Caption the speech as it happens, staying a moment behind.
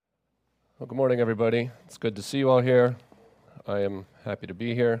Well, good morning, everybody. It's good to see you all here. I am happy to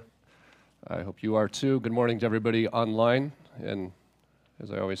be here. I hope you are too. Good morning to everybody online. And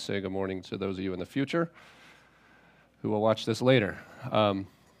as I always say, good morning to those of you in the future who will watch this later. Open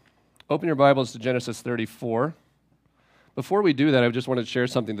your Bibles to Genesis 34. Before we do that, I just wanted to share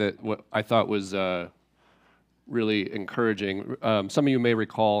something that I thought was really encouraging. Some of you may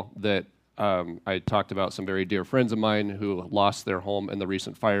recall that I talked about some very dear friends of mine who lost their home in the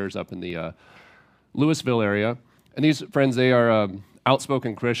recent fires up in the Louisville area. And these friends, they are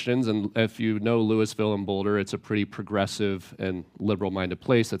outspoken Christians, and if you know Louisville and Boulder, it's a pretty progressive and liberal-minded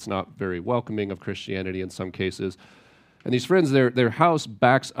place that's not very welcoming of Christianity in some cases. And these friends, their house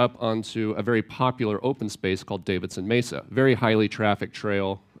backs up onto a very popular open space called Davidson Mesa, very highly trafficked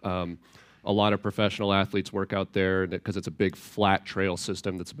trail. A lot of professional athletes work out there because it's a big flat trail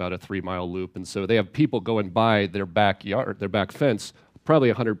system that's about a 3-mile loop. And so they have people going by their backyard, their back fence, probably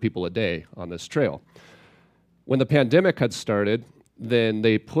 100 people a day on this trail. When the pandemic had started, then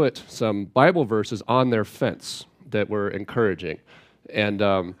they put some Bible verses on their fence that were encouraging. And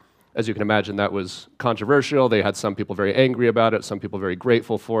as you can imagine, that was controversial. They had some people very angry about it, some people very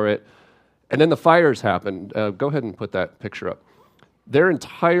grateful for it. And then the fires happened. Go ahead and put that picture up. Their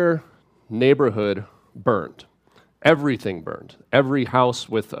entire neighborhood burned. Everything burned. Every house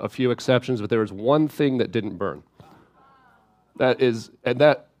with a few exceptions, but there was one thing that didn't burn.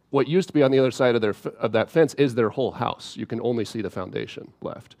 What used to be on the other side of that fence is their whole house. You can only see the foundation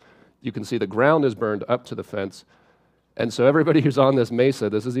left. You can see the ground is burned up to the fence. And so everybody who's on this mesa,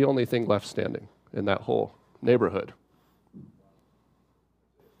 this is the only thing left standing in that whole neighborhood.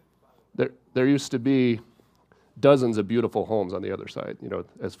 There used to be dozens of beautiful homes on the other side,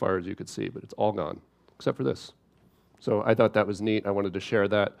 as far as you could see, but it's all gone, except for this. So I thought that was neat. I wanted to share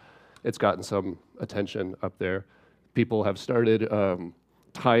that. It's gotten some attention up there. People have started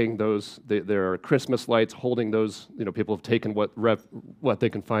tying those. There are Christmas lights holding those. People have taken what they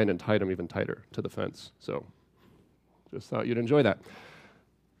can find and tied them even tighter to the fence. So just thought you'd enjoy that.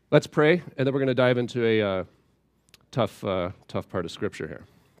 Let's pray, and then we're going to dive into a tough part of Scripture here.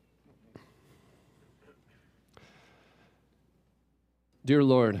 Dear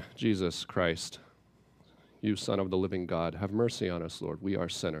Lord Jesus Christ, you Son of the living God, have mercy on us, Lord. We are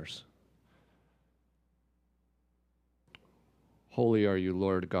sinners. Holy are you,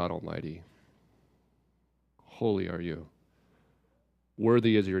 Lord God Almighty. Holy are you.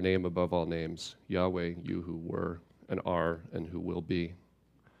 Worthy is your name above all names, Yahweh, you who were and are and who will be.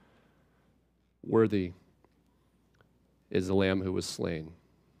 Worthy is the Lamb who was slain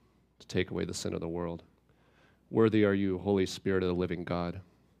to take away the sin of the world. Worthy are you, Holy Spirit of the living God,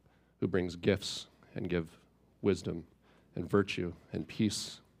 who brings gifts and give wisdom and virtue and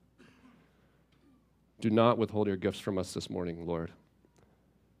peace. Do not withhold your gifts from us this morning, Lord.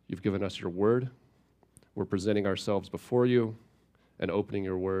 You've given us your word. We're presenting ourselves before you and opening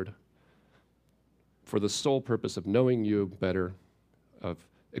your word for the sole purpose of knowing you better, of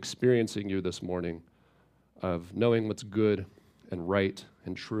experiencing you this morning, of knowing what's good and right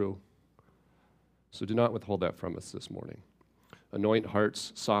and true. So do not withhold that from us this morning. Anoint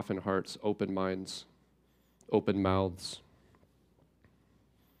hearts, soften hearts, open minds, open mouths,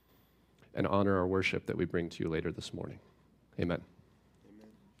 and honor our worship that we bring to you later this morning. Amen.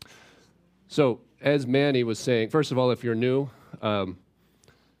 So, as Manny was saying, first of all, if you're new, I'm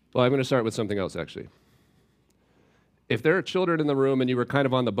going to start with something else, actually. If there are children in the room and you were kind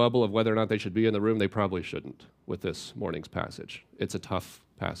of on the bubble of whether or not they should be in the room, they probably shouldn't with this morning's passage. It's a tough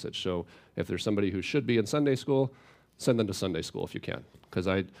passage. So if there's somebody who should be in Sunday school, send them to Sunday school if you can, because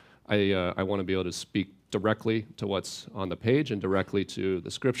I want to be able to speak directly to what's on the page and directly to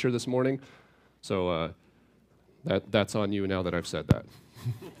the Scripture this morning. So that's on you now that I've said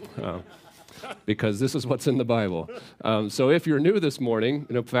that. Because this is what's in the Bible. So if you're new this morning,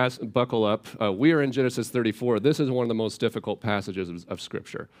 buckle up. We are in Genesis 34. This is one of the most difficult passages of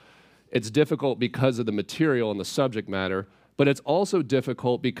Scripture. It's difficult because of the material and the subject matter, but it's also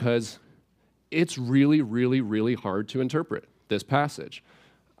difficult because it's really, really, really hard to interpret this passage.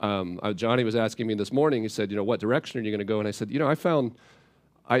 Johnny was asking me this morning, he said, what direction are you going to go? And I said, I found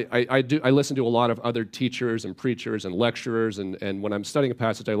I listen to a lot of other teachers and preachers and lecturers, and when I'm studying a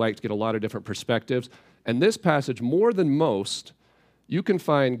passage, I like to get a lot of different perspectives. And this passage, more than most, you can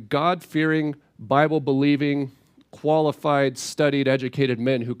find God-fearing, Bible-believing, qualified, studied, educated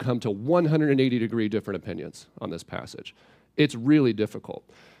men who come to 180-degree different opinions on this passage. It's really difficult.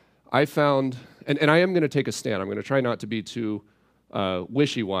 I found, and I am going to take a stand. I'm going to try not to be too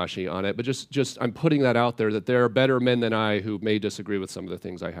wishy-washy on it, but just I'm putting that out there that there are better men than I who may disagree with some of the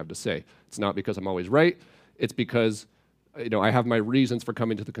things I have to say. It's not because I'm always right. It's because I have my reasons for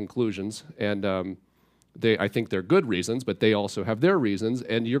coming to the conclusions, and I think they're good reasons, but they also have their reasons,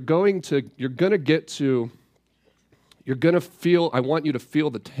 and you're going to feel, I want you to feel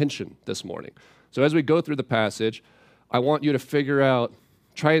the tension this morning. So as we go through the passage, I want you to figure out,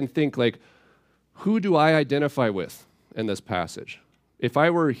 try and think like, who do I identify with in this passage? If I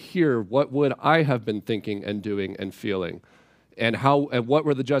were here, what would I have been thinking and doing and feeling? And what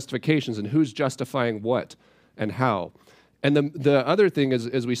were the justifications, and who's justifying what and how? And the other thing is,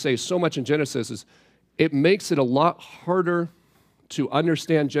 as we say so much in Genesis, is it makes it a lot harder to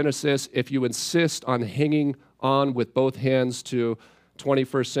understand Genesis if you insist on hanging on with both hands to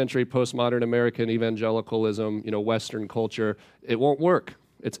 21st century postmodern American evangelicalism, Western culture. It won't work.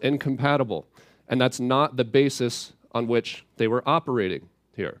 It's incompatible. And that's not the basis on which they were operating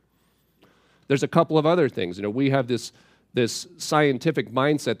here. There's a couple of other things. We have this scientific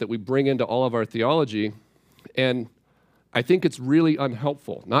mindset that we bring into all of our theology, and I think it's really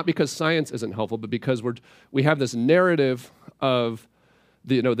unhelpful. Not because science isn't helpful, but because we have this narrative of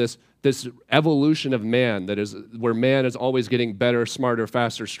this evolution of man that is where man is always getting better, smarter,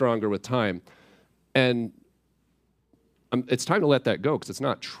 faster, stronger with time. And it's time to let that go, because it's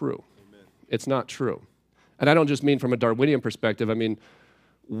not true. Amen. It's not true. And I don't just mean from a Darwinian perspective. I mean,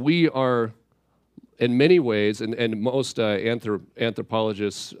 we are, in many ways, and most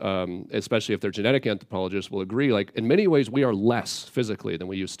anthropologists, especially if they're genetic anthropologists, will agree, like in many ways we are less physically than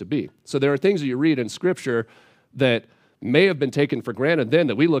we used to be. So there are things that you read in Scripture that may have been taken for granted then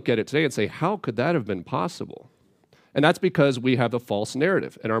that we look at it today and say, how could that have been possible? And that's because we have a false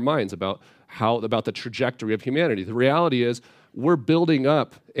narrative in our minds about the trajectory of humanity. The reality is we're building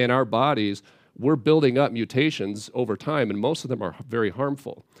up in our bodies, we're building up mutations over time, and most of them are very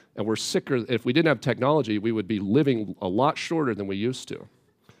harmful. And we're sicker. If we didn't have technology, we would be living a lot shorter than we used to.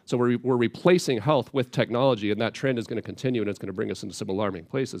 So we're replacing health with technology, and that trend is going to continue, and it's going to bring us into some alarming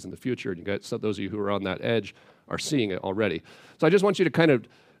places in the future. And you guys, those of you who are on that edge are seeing it already. So I just want you to kind of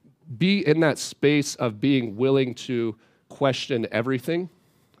be in that space of being willing to question everything,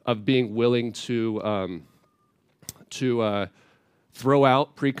 of being willing to throw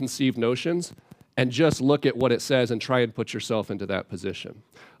out preconceived notions, and just look at what it says and try and put yourself into that position.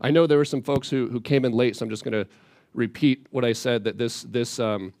 I know there were some folks who came in late, so I'm just going to repeat what I said, that this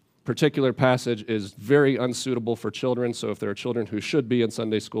particular passage is very unsuitable for children, so if there are children who should be in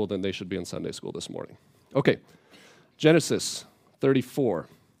Sunday school, then they should be in Sunday school this morning. Okay, Genesis 34.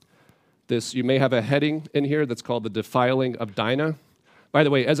 You may have a heading in here that's called the defiling of Dinah. By the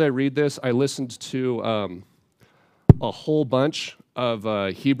way, as I read this, I listened to a whole bunch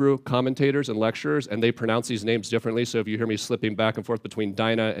of Hebrew commentators and lecturers, and they pronounce these names differently. So if you hear me slipping back and forth between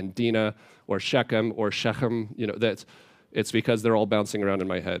Dinah and Dinah, or Shechem or Shechem, it's because they're all bouncing around in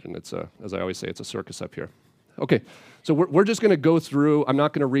my head, and it's as I always say, it's a circus up here. Okay, so we're just going to go through. I'm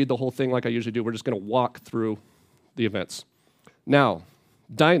not going to read the whole thing like I usually do. We're just going to walk through the events. Now,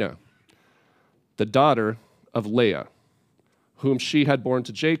 Dinah, the daughter of Leah, whom she had borne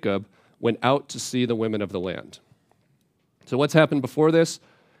to Jacob, went out to see the women of the land. So what's happened before this?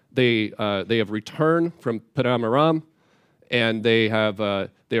 They have returned from Padan Aram, and they are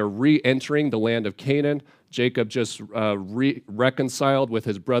re-entering the land of Canaan. Jacob just reconciled with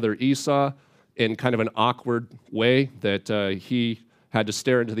his brother Esau in kind of an awkward way that he had to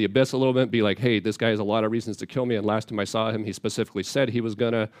stare into the abyss a little bit and be like, hey, this guy has a lot of reasons to kill me, and last time I saw him, he specifically said he was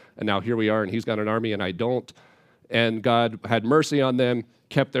gonna, and now here we are, and he's got an army, and I don't. And God had mercy on them,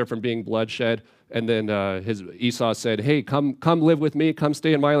 kept there from being bloodshed, and then Esau said, hey, come live with me, come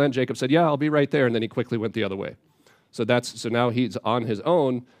stay in my land. Jacob said, yeah, I'll be right there, and then he quickly went the other way. So now he's on his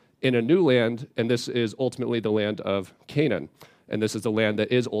own in a new land, and this is ultimately the land of Canaan. And this is the land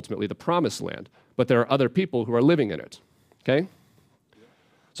that is ultimately the promised land. But there are other people who are living in it, okay?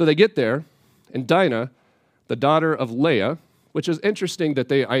 So they get there, and Dinah, the daughter of Leah, which is interesting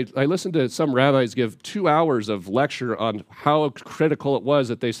that I listened to some rabbis give 2 hours of lecture on how critical it was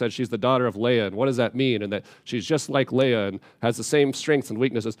that they said she's the daughter of Leah, and what does that mean, and that she's just like Leah and has the same strengths and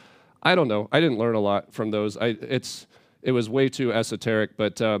weaknesses. I don't know. I didn't learn a lot from those. It was way too esoteric,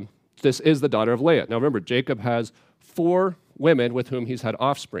 but this is the daughter of Leah. Now remember, Jacob has 4 women with whom he's had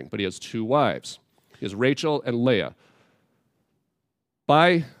offspring, but he has 2 wives. He has Rachel and Leah.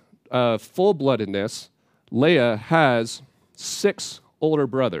 By full-bloodedness, Leah has 6 older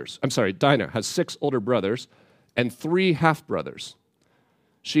brothers. I'm sorry, Dinah has 6 older brothers and 3 half-brothers.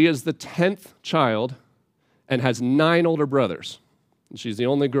 She is the 10th child and has 9 older brothers. And she's the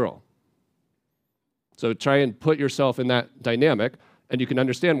only girl. So try and put yourself in that dynamic, and you can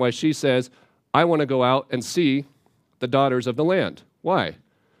understand why she says, I want to go out and see the daughters of the land. Why?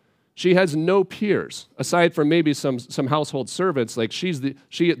 She has no peers, aside from maybe some household servants. Like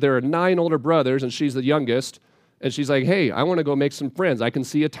there are 9 older brothers, and she's the youngest. And she's like, hey, I want to go make some friends. I can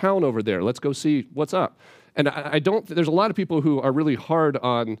see a town over there. Let's go see what's up. And there's a lot of people who are really hard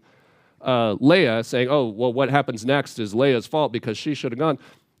on Leah, saying, oh, well, what happens next is Leah's fault because she should have gone.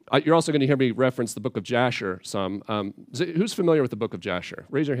 You're also going to hear me reference the book of Jasher some. Who's familiar with the book of Jasher?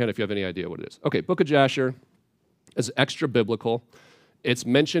 Raise your hand if you have any idea what it is. Okay, book of Jasher is extra biblical. It's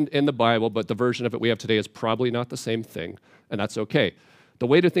mentioned in the Bible, but the version of it we have today is probably not the same thing, and that's okay. The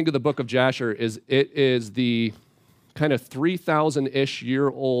way to think of the book of Jasher is it is the kind of 3,000-ish year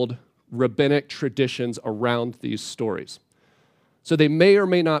old rabbinic traditions around these stories. So they may or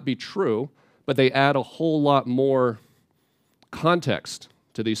may not be true, but they add a whole lot more context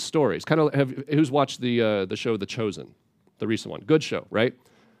to these stories. Kind of who's watched the show The Chosen, the recent one? Good show, right?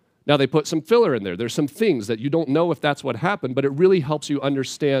 Now they put some filler in there. There's some things that you don't know if that's what happened, but it really helps you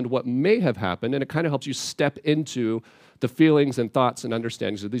understand what may have happened, and it kind of helps you step into the feelings and thoughts and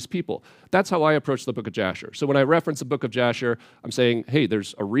understandings of these people. That's how I approach the book of Jasher. So when I reference the book of Jasher, I'm saying, hey,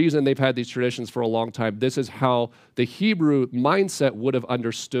 there's a reason they've had these traditions for a long time. This is how the Hebrew mindset would have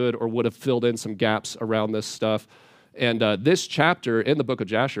understood or would have filled in some gaps around this stuff. And this chapter in the book of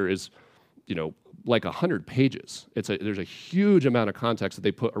Jasher is, like 100 pages. There's a huge amount of context that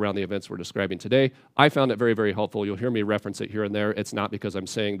they put around the events we're describing today. I found it very, very helpful. You'll hear me reference it here and there. It's not because I'm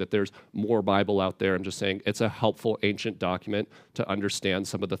saying that there's more Bible out there. I'm just saying it's a helpful ancient document to understand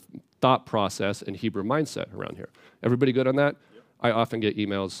some of the thought process and Hebrew mindset around here. Everybody good on that? Yep. I often get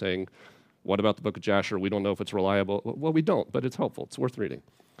emails saying, what about the book of Jasher? We don't know if it's reliable. Well, we don't, but it's helpful. It's worth reading.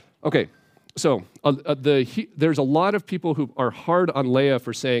 Okay. So there's a lot of people who are hard on Leah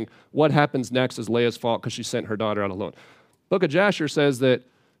for saying what happens next is Leah's fault because she sent her daughter out alone. Book of Jasher says that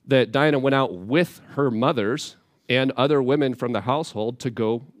Dinah went out with her mothers and other women from the household to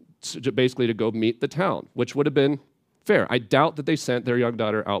go meet the town, which would have been fair. I doubt that they sent their young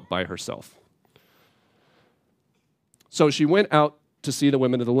daughter out by herself. So she went out to see the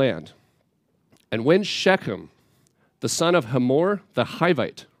women of the land. And when Shechem, the son of Hamor the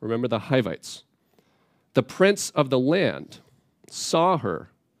Hivite, remember the Hivites, the prince of the land, saw her,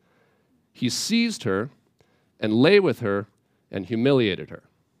 he seized her and lay with her and humiliated her.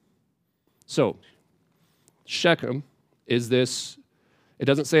 So, Shechem is this, it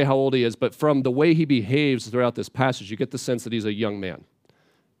doesn't say how old he is, but from the way he behaves throughout this passage, you get the sense that he's a young man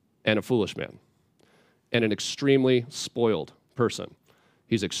and a foolish man and an extremely spoiled person.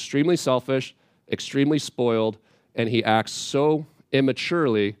 He's extremely selfish, extremely spoiled, and he acts so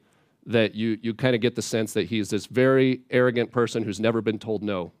immaturely that you kind of get the sense that he's this very arrogant person who's never been told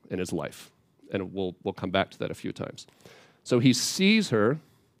no in his life. And we'll come back to that a few times. So he sees her,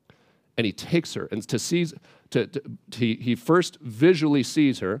 and he takes her. And he first visually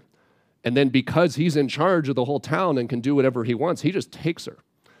sees her, and then because he's in charge of the whole town and can do whatever he wants, he just takes her.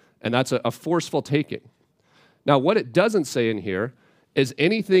 And that's a forceful taking. Now, what it doesn't say in here is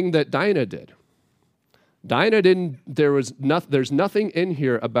anything that Dinah did. Dinah didn't, there's nothing in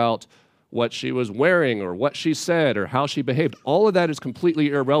here about what she was wearing or what she said or how she behaved. All of that is completely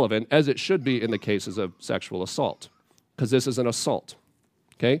irrelevant, as it should be in the cases of sexual assault, because this is an assault,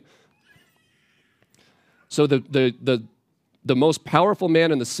 okay? So the most powerful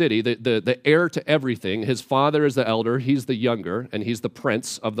man in the city, the heir to everything, his father is the elder, he's the younger, and he's the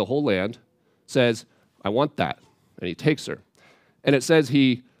prince of the whole land, says, I want that, and he takes her. And it says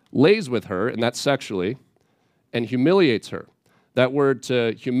he lays with her, and that's sexually, and humiliates her. That word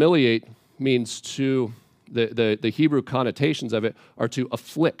to humiliate means to, the Hebrew connotations of it are to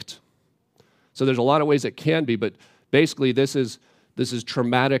afflict. So there's a lot of ways it can be, but basically this is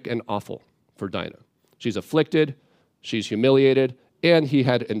traumatic and awful for Dinah. She's afflicted, she's humiliated, and he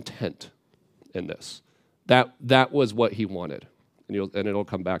had intent in this. That was what he wanted, and it'll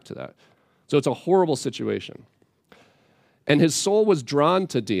come back to that. So it's a horrible situation. And his soul was drawn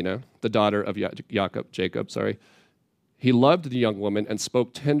to Dinah, the daughter of Jacob. He loved the young woman and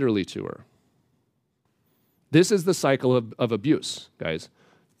spoke tenderly to her. This is the cycle of abuse, guys.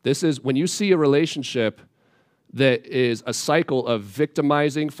 This is when you see a relationship that is a cycle of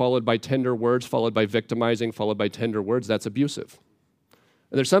victimizing followed by tender words, followed by victimizing, followed by tender words, that's abusive.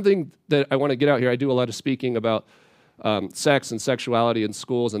 And there's something that I want to get out here. I do a lot of speaking about sex and sexuality in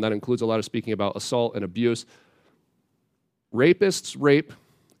schools, and that includes a lot of speaking about assault and abuse. Rapists rape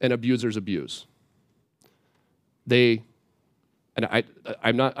and abusers abuse. I'm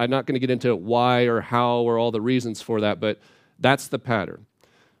not going to get into why or how or all the reasons for that, but that's the pattern.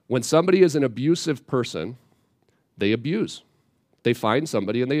 When somebody is an abusive person, they abuse. They find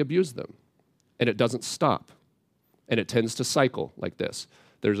somebody and they abuse them. And it doesn't stop. And it tends to cycle like this.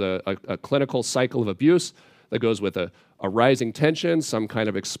 There's a clinical cycle of abuse that goes with a rising tension, some kind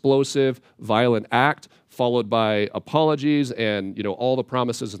of explosive, violent act, followed by apologies and all the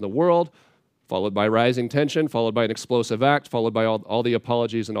promises in the world, followed by rising tension, followed by an explosive act, followed by all the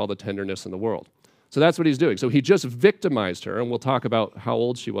apologies and all the tenderness in the world. So that's what he's doing. So he just victimized her, and we'll talk about how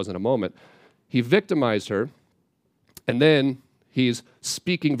old she was in a moment. He victimized her, and then he's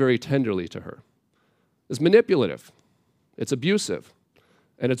speaking very tenderly to her. It's manipulative, it's abusive,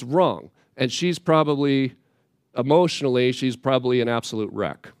 and it's wrong. And she's probably, emotionally, she's probably an absolute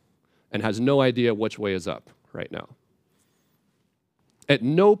wreck and has no idea which way is up right now. At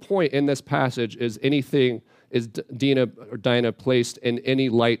no point in this passage is Dinah placed in any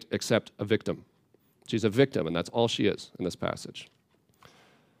light except a victim. She's a victim, and that's all she is in this passage.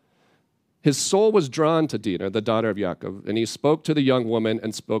 His soul was drawn to Dinah, the daughter of Yaakov, and he spoke to the young woman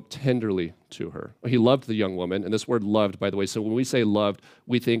and spoke tenderly to her. He loved the young woman, and this word loved, by the way, so when we say loved,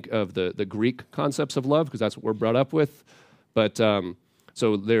 we think of the Greek concepts of love, because that's what we're brought up with. But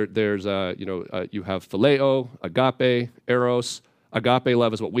so there's you have phileo, agape, eros. Agape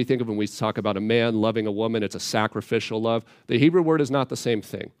love is what we think of when we talk about a man loving a woman. It's a sacrificial love. The Hebrew word is not the same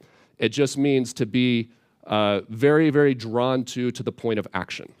thing. It just means to be very, very drawn to the point of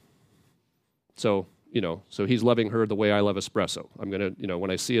action. So, so he's loving her the way I love espresso. I'm going to,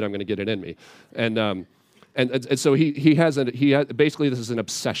 when I see it, I'm going to get it in me. And so he has basically this is an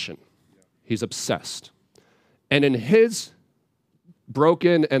obsession. He's obsessed. And in his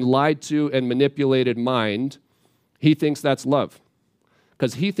broken and lied to and manipulated mind, he thinks that's love.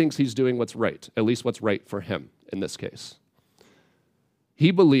 Because he thinks he's doing what's right, at least what's right for him in this case.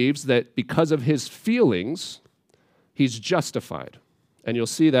 He believes that because of his feelings, he's justified. And you'll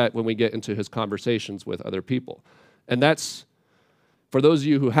see that when we get into his conversations with other people. And that's, for those of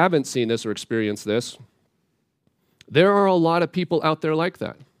you who haven't seen this or experienced this, there are a lot of people out there like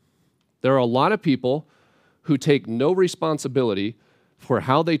that. There are a lot of people who take no responsibility for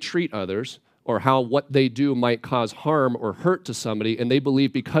how they treat others or how what they do might cause harm or hurt to somebody, and they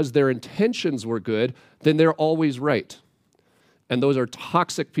believe because their intentions were good, then they're always right. And those are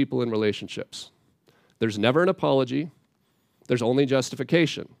toxic people in relationships. There's never an apology. There's only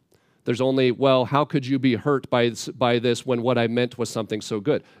justification. There's only, well, how could you be hurt by this when what I meant was something so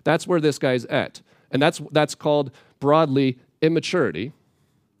good? That's where this guy's at. And that's called broadly immaturity.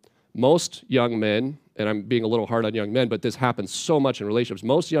 Most young men, and I'm being a little hard on young men, but this happens so much in relationships.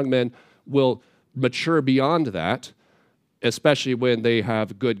 Most young men will mature beyond that, especially when they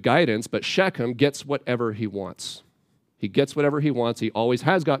have good guidance, but Shechem gets whatever he wants. He gets whatever he wants. He always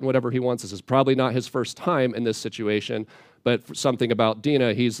has gotten whatever he wants. This is probably not his first time in this situation, but for something about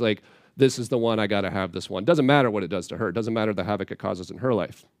Dinah, he's like, this is the one, I got to have this one. Doesn't matter what it does to her. Doesn't matter the havoc it causes in her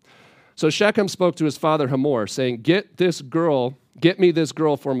life. So Shechem spoke to his father Hamor, saying, get me this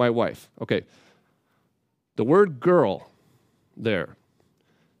girl for my wife. Okay, the word girl there,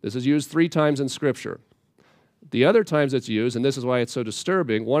 this is used 3 times in Scripture. The other times it's used, and this is why it's so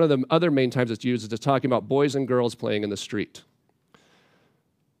disturbing, one of the other main times it's used is to talking about boys and girls playing in the street.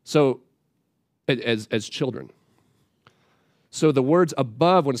 So, as children. So the words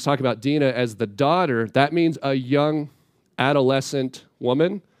above, when it's talking about Dinah as the daughter, that means a young adolescent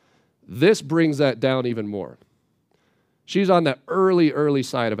woman. This brings that down even more. She's on the early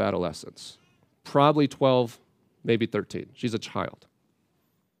side of adolescence. Probably 12, maybe 13. She's a child.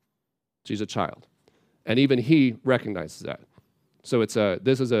 She's a child. And even he recognizes that. So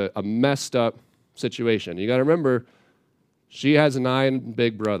this is a messed up situation. You got to remember, she has 9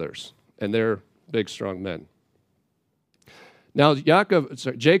 big brothers, and they're big, strong men. Now,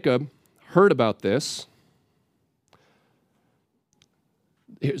 Jacob heard about this.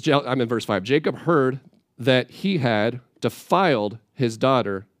 I'm in verse 5. Jacob heard that he had defiled his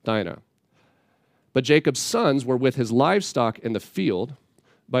daughter Dinah. But Jacob's sons were with his livestock in the field.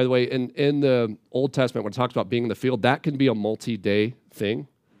 By the way, in the Old Testament, when it talks about being in the field, that can be a multi-day thing.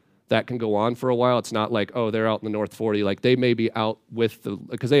 That can go on for a while. It's not like, oh, they're out in the North 40. Like, they may be out with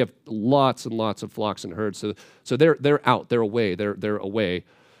because they have lots and lots of flocks and herds. So they're out. They're away. They're away.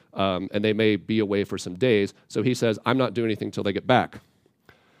 And they may be away for some days. So he says, I'm not doing anything until they get back.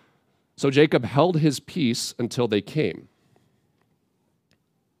 So Jacob held his peace until they came.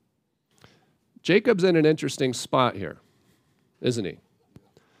 Jacob's in an interesting spot here, isn't he?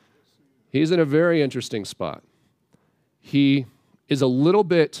 He's in a very interesting spot. He is a little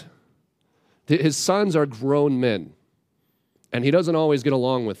bit, his sons are grown men, and he doesn't always get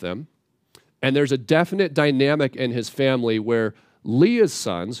along with them. And there's a definite dynamic in his family where Leah's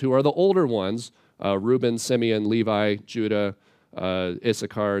sons, who are the older ones, Reuben, Simeon, Levi, Judah,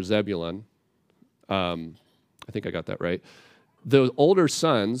 Issachar, Zebulun, I think I got that right. The older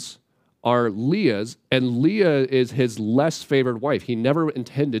sons are Leah's, and Leah is his less favored wife. He never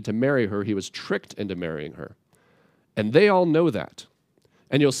intended to marry her. He was tricked into marrying her. And they all know that.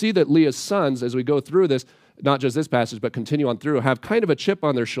 And you'll see that Leah's sons, as we go through this, not just this passage, but continue on through, have kind of a chip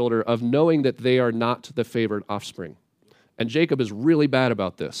on their shoulder of knowing that they are not the favored offspring. And Jacob is really bad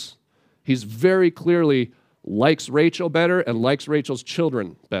about this. He's very clearly likes Rachel better and likes Rachel's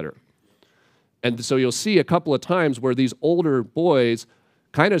children better. And so you'll see a couple of times where these older boys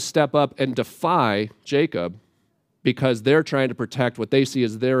kind of step up and defy Jacob because they're trying to protect what they see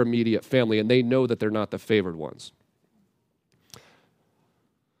as their immediate family, and they know that they're not the favored ones.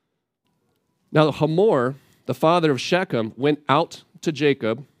 Now, Hamor, the father of Shechem, went out to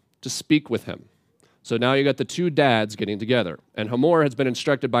Jacob to speak with him. So now you got the two dads getting together. And Hamor has been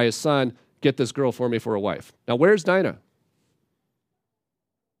instructed by his son, get this girl for me for a wife. Now, where's Dinah?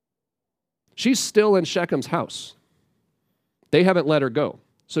 She's still in Shechem's house. They haven't let her go.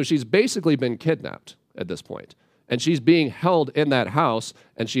 So she's basically been kidnapped at this point. And she's being held in that house,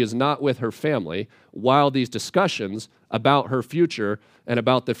 and she is not with her family while these discussions about her future and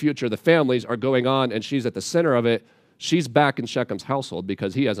about the future of the families are going on, and she's at the center of it. She's back in Shechem's household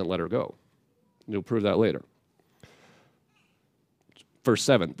because he hasn't let her go. You'll prove that later. Verse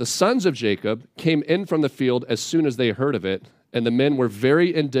 7, the sons of Jacob came in from the field as soon as they heard of it, and the men were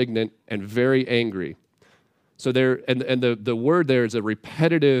very indignant and very angry. So the word there is a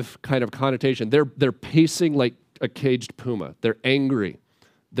repetitive kind of connotation. They're pacing like a caged puma. They're angry.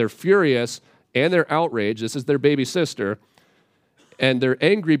 They're furious, and they're outraged. This is their baby sister. And they're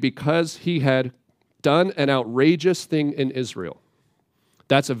angry because he had done an outrageous thing in Israel.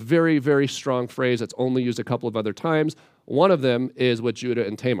 That's a very, very strong phrase that's only used a couple of other times. One of them is with Judah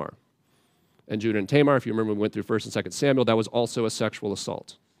and Tamar. And Judah and Tamar, if you remember, we went through 1 and 2 Samuel, that was also a sexual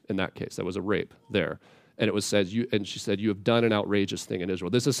assault in that case. That was a rape there. And it was said, she said, you have done an outrageous thing in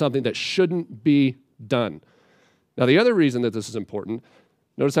Israel. This is something that shouldn't be done. Now, the other reason that this is important,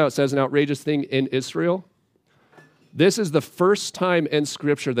 notice how it says an outrageous thing in Israel. This is the first time in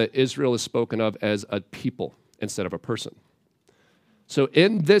Scripture that Israel is spoken of as a people instead of a person. So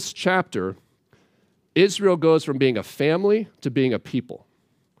in this chapter, Israel goes from being a family to being a people,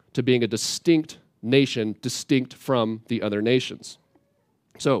 to being a distinct nation, distinct from the other nations.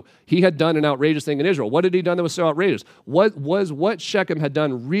 So he had done an outrageous thing in Israel. What had he done that was so outrageous? What Shechem had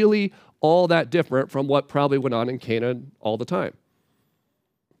done really all that different from what probably went on in Canaan all the time?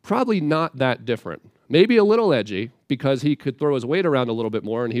 Probably not that different. Maybe a little edgy because he could throw his weight around a little bit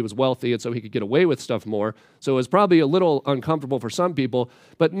more and he was wealthy and so he could get away with stuff more. So it was probably a little uncomfortable for some people,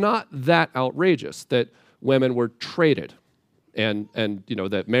 but not that outrageous that women were traded and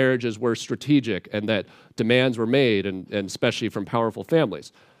that marriages were strategic and that demands were made and especially from powerful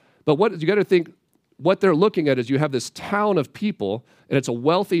families. But what you got to think, what they're looking at is you have this town of people, and it's a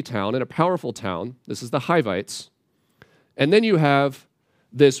wealthy town and a powerful town. This is the Hivites. And then you have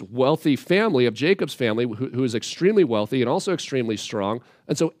this wealthy family of Jacob's family who is extremely wealthy and also extremely strong.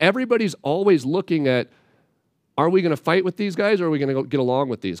 And so everybody's always looking at, are we going to fight with these guys or are we going to get along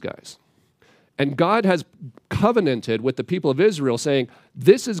with these guys? And God has covenanted with the people of Israel saying,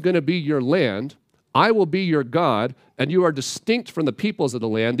 this is going to be your land. I will be your God, and you are distinct from the peoples of the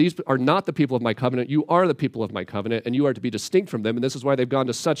land. These are not the people of my covenant. You are the people of my covenant, and you are to be distinct from them. And this is why they've gone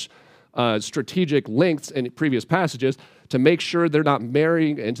to such strategic lengths in previous passages to make sure they're not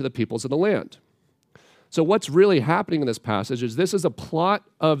marrying into the peoples of the land. So what's really happening in this passage is this is a plot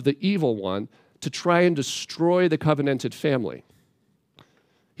of the evil one to try and destroy the covenanted family.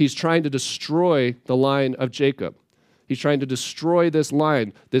 He's trying to destroy the line of Jacob. He's trying to destroy this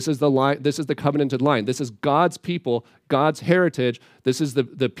line. This is the line. This is the covenanted line. This is God's people, God's heritage. This is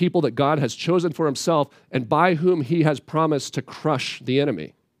the people that God has chosen for himself and by whom he has promised to crush the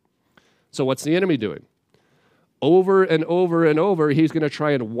enemy. So what's the enemy doing? Over and over and over, he's going to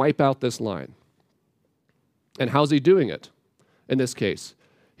try and wipe out this line. And how's he doing it in this case?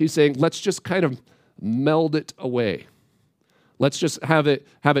 He's saying, let's just kind of meld it away. Let's just have it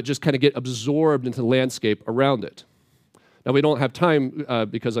just kind of get absorbed into the landscape around it. Now, we don't have time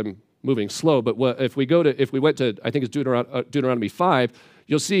because I'm moving slow, but if we went to, I think it's Deuteronomy 5,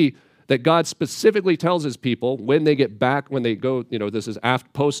 you'll see that God specifically tells his people when they get back, when they go, this is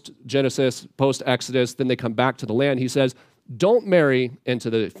post-Genesis, post-Exodus, then they come back to the land. He says, don't marry into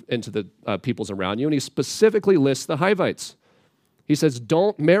the peoples around you. And he specifically lists the Hivites. He says,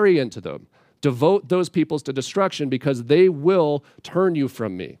 don't marry into them. Devote those peoples to destruction because they will turn you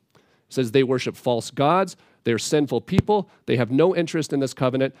from me. He says they worship false gods. They're sinful people. They have no interest in this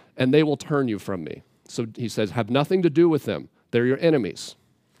covenant, and they will turn you from me. So he says, have nothing to do with them. They're your enemies.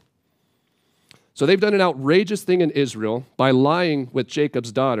 So they've done an outrageous thing in Israel by lying with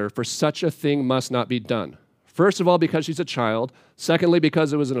Jacob's daughter, for such a thing must not be done. First of all, because she's a child. Secondly,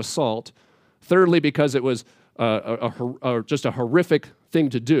 because it was an assault. Thirdly, because it was just a horrific thing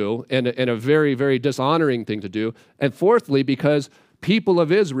to do and a very, very dishonoring thing to do. And fourthly, because people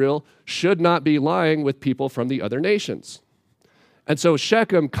of Israel should not be lying with people from the other nations. And so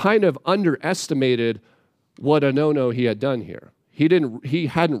Shechem kind of underestimated what a no-no he had done here. He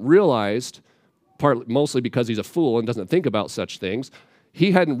hadn't realized, mostly because he's a fool and doesn't think about such things,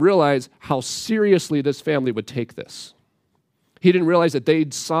 he hadn't realized how seriously this family would take this. He didn't realize that they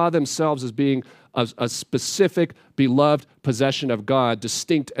saw themselves as being a specific, beloved possession of God,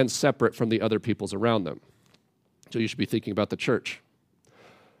 distinct and separate from the other peoples around them. So you should be thinking about the church.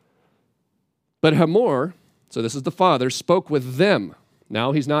 But Hamor, so this is the father, spoke with them.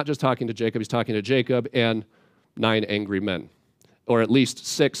 Now he's not just talking to Jacob, he's talking to Jacob and 9 angry men, or at least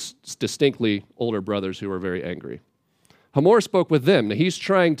 6 distinctly older brothers who were very angry. Hamor spoke with them. Now he's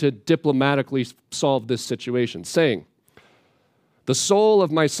trying to diplomatically solve this situation, saying, "The soul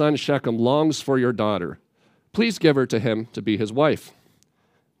of my son Shechem longs for your daughter. Please give her to him to be his wife.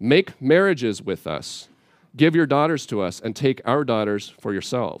 Make marriages with us. Give your daughters to us and take our daughters for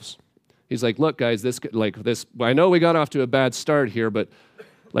yourselves." He's like, look, guys, this, I know we got off to a bad start here, but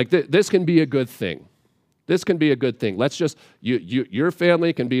this can be a good thing. This can be a good thing. Let's just, your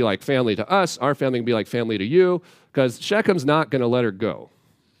family can be like family to us. Our family can be like family to you, because Shechem's not going to let her go.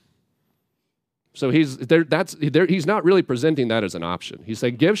 So he's not really presenting that as an option. He's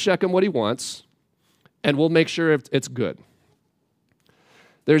saying, give Shechem what he wants, and we'll make sure it's good.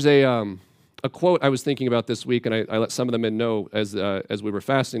 There's a quote I was thinking about this week, and I let some of the men know as we were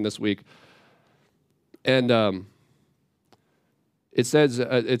fasting this week. And it says,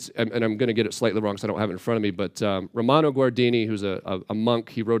 and I'm going to get it slightly wrong because I don't have it in front of me, but Romano Guardini, who's a monk,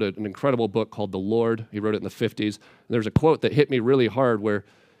 he wrote an incredible book called The Lord. He wrote it in the 50s. And there's a quote that hit me really hard where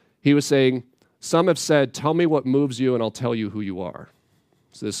he was saying, "Some have said, 'Tell me what moves you and I'll tell you who you are.'"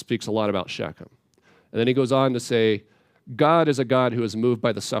 So this speaks a lot about Shechem. And then he goes on to say, "God is a God who is moved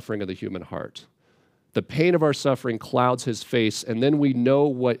by the suffering of the human heart. The pain of our suffering clouds his face, and then we know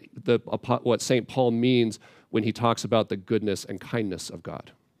what St. Paul means when he talks about the goodness and kindness of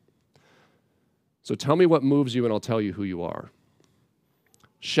God. So tell me what moves you, and I'll tell you who you are."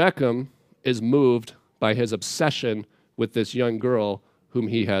 Shechem is moved by his obsession with this young girl whom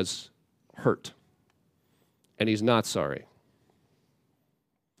he has hurt, and he's not sorry.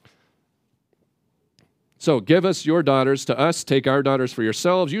 "So give us your daughters to us, take our daughters for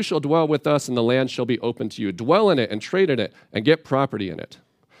yourselves. You shall dwell with us, and the land shall be open to you. Dwell in it and trade in it and get property in it."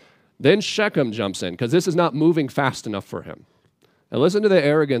 Then Shechem jumps in, because this is not moving fast enough for him. And listen to the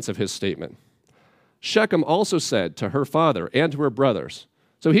arrogance of his statement. "Shechem also said to her father and to her brothers,"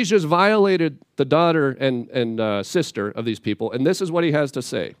 so he's just violated the daughter and sister of these people, and this is what he has to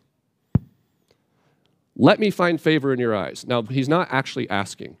say. "Let me find favor in your eyes." Now, he's not actually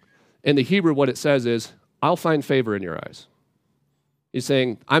asking. In the Hebrew, what it says is, "I'll find favor in your eyes." He's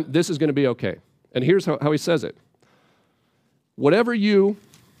saying, this is going to be okay. And here's how he says it. "Whatever you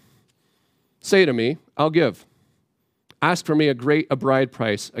say to me, I'll give. Ask for me a bride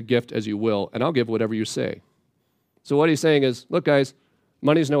price, a gift as you will, and I'll give whatever you say." So what he's saying is, look, guys,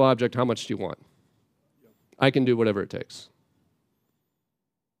 money's no object. How much do you want? I can do whatever it takes.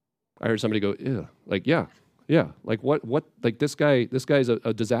 I heard somebody go, "Ew." Like, yeah. Like, what? Like, this guy's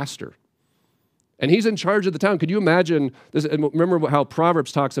a disaster. And he's in charge of the town. Could you imagine this? And remember how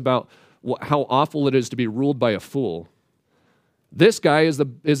Proverbs talks about how awful it is to be ruled by a fool. This guy is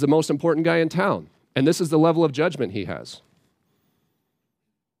the most important guy in town, and this is the level of judgment he has.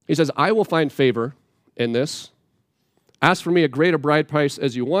 He says, "I will find favor in this. Ask for me a bride price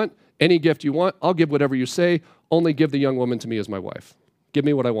as you want, any gift you want. I'll give whatever you say. Only give the young woman to me as my wife. Give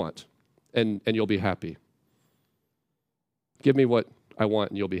me what I want, and you'll be happy. Give me what I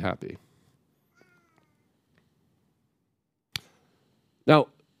want, and you'll be happy." Now,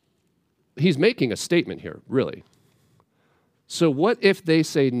 he's making a statement here, really. So what if they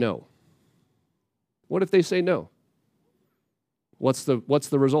say no? What if they say no? What's the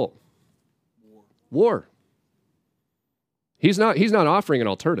result? War. He's not offering an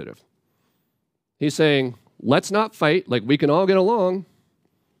alternative. He's saying, let's not fight, like we can all get along,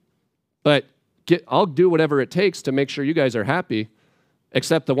 but I'll do whatever it takes to make sure you guys are happy,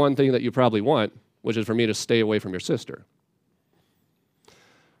 except the one thing that you probably want, which is for me to stay away from your sister.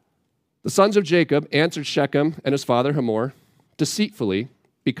 "The sons of Jacob answered Shechem and his father Hamor deceitfully,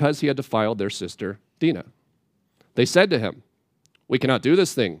 because he had defiled their sister Dinah. They said to him, 'We cannot do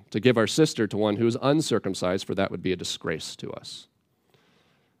this thing, to give our sister to one who is uncircumcised, for that would be a disgrace to us.'"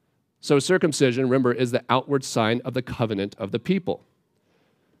 So circumcision, remember, is the outward sign of the covenant of the people.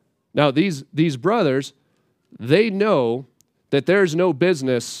 Now, these brothers, they know that there's no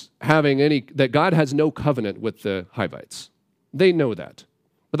business that God has no covenant with the Hivites. They know that.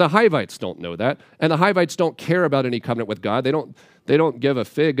 But the Hivites don't know that, and the Hivites don't care about any covenant with God. They don't give a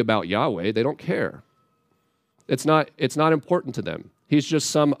fig about Yahweh. They don't care. It's not important to them. He's just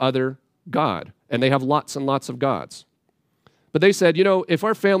some other God, and they have lots and lots of gods. But they said, if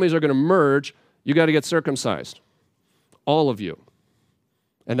our families are going to merge, you got to get circumcised, all of you.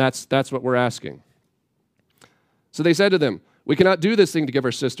 And that's what we're asking. So they said to them, we cannot do this thing to give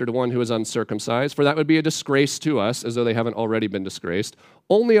our sister to one who is uncircumcised, for that would be a disgrace to us, as though they haven't already been disgraced.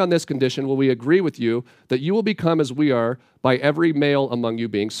 Only on this condition will we agree with you that you will become as we are by every male among you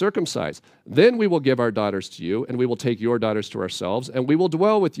being circumcised. Then we will give our daughters to you, and we will take your daughters to ourselves, and we will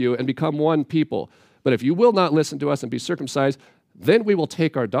dwell with you and become one people. But if you will not listen to us and be circumcised, then we will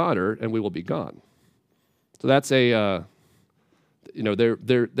take our daughter and we will be gone. So that's it's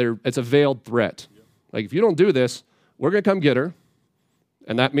a veiled threat. Like, if you don't do this, we're going to come get her,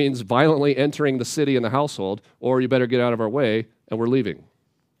 and that means violently entering the city and the household, or you better get out of our way, and we're leaving.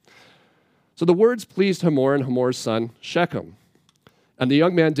 So the words pleased Hamor and Hamor's son Shechem, and the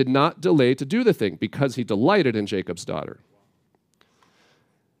young man did not delay to do the thing because he delighted in Jacob's daughter.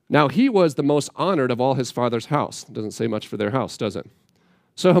 Now he was the most honored of all his father's house. It doesn't say much for their house, does it?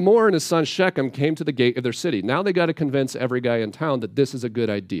 So Hamor and his son Shechem came to the gate of their city. Now they got to convince every guy in town that this is a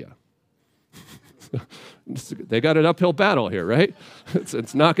good idea. They got an uphill battle here, right?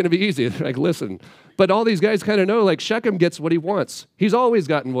 It's not going to be easy. They're like, listen. But all these guys kind of know, like, Shechem gets what he wants. He's always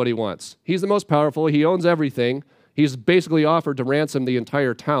gotten what he wants. He's the most powerful. He owns everything. He's basically offered to ransom the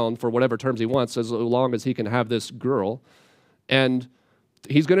entire town for whatever terms he wants, as long as he can have this girl. And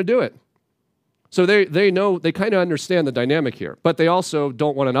he's going to do it. So they know, they kind of understand the dynamic here. But they also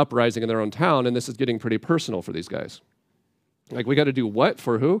don't want an uprising in their own town, and this is getting pretty personal for these guys. Like, we got to do what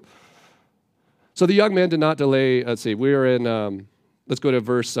for who? So the young man did not delay. Let's see, we're in, let's go to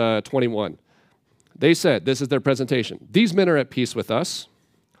verse 21. They said, this is their presentation. These men are at peace with us.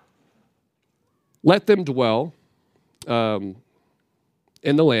 Let them dwell in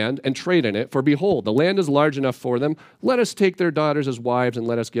the land and trade in it. For behold, the land is large enough for them. Let us take their daughters as wives and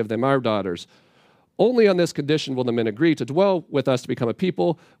let us give them our daughters. Only on this condition will the men agree to dwell with us to become a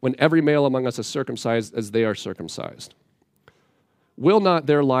people when every male among us is circumcised as they are circumcised. Will not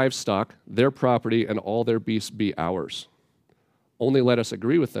their livestock, their property, and all their beasts be ours? Only let us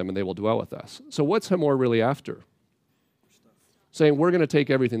agree with them, and they will dwell with us. So what's Hamor really after? Saying, we're going to take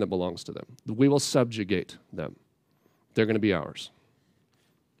everything that belongs to them. We will subjugate them. They're going to be ours.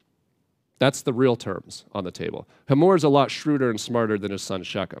 That's the real terms on the table. Hamor is a lot shrewder and smarter than his son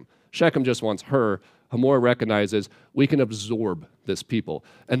Shechem. Shechem just wants her. Hamor recognizes we can absorb this people.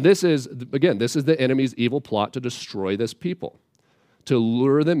 And this is the enemy's evil plot to destroy this people, to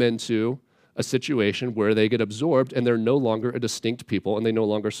lure them into a situation where they get absorbed and they're no longer a distinct people and they no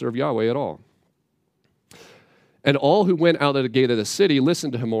longer serve Yahweh at all. And all who went out of the gate of the city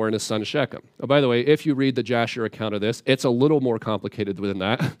listened to Hamor and his son Shechem. Oh, by the way, if you read the Jasher account of this, it's a little more complicated than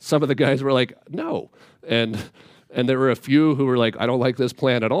that. Some of the guys were like, no. And there were a few who were like, I don't like this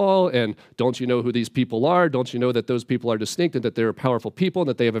plan at all, and don't you know who these people are? Don't you know that those people are distinct and that they're powerful people and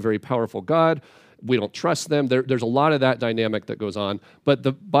that they have a very powerful God? We don't trust them. There's a lot of that dynamic that goes on.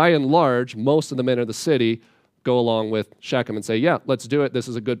 But by and large, most of the men of the city go along with Shechem and say, yeah, let's do it. This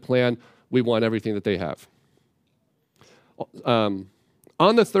is a good plan. We want everything that they have. On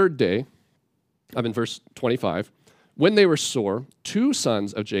the third day, I'm in verse 25, when they were sore, two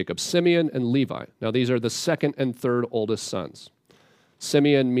sons of Jacob, Simeon and Levi. Now, these are the second and third oldest sons.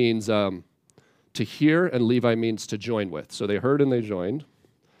 Simeon means to hear, and Levi means to join with. So they heard and they joined.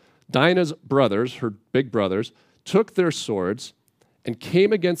 Dinah's brothers, her big brothers, took their swords and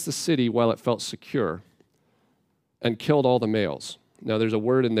came against the city while it felt secure and killed all the males. Now, there's a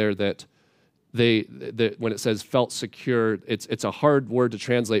word in there that when it says felt secure, it's a hard word to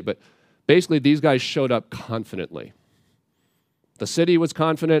translate, but basically these guys showed up confidently. The city was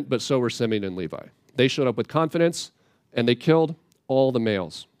confident, but so were Simeon and Levi. They showed up with confidence, and they killed all the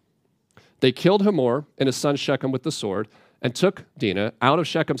males. They killed Hamor and his son Shechem with the sword and took Dinah out of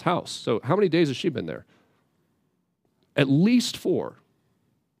Shechem's house. So how many days has she been there? At least 4.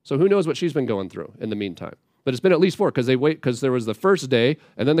 So who knows what she's been going through in the meantime. But it's been at least 4 because there was the first day,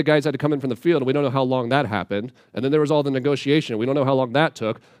 and then the guys had to come in from the field, and we don't know how long that happened. And then there was all the negotiation. We don't know how long that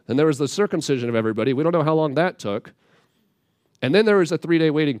took. Then there was the circumcision of everybody. We don't know how long that took. And then there was a 3-day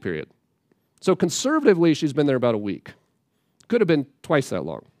waiting period. So conservatively, she's been there about a week. Could have been twice that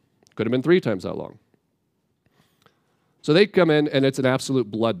long. Could have been 3 times that long. So they come in, and it's an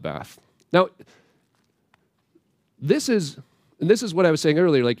absolute bloodbath. Now, this is what I was saying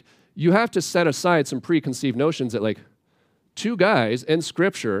earlier, like, you have to set aside some preconceived notions that, like, two guys in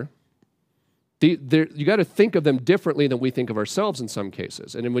Scripture, you got to think of them differently than we think of ourselves in some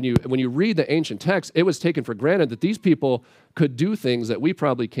cases. And when you read the ancient text, it was taken for granted that these people could do things that we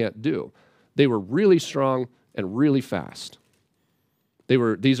probably can't do. They were really strong and really fast.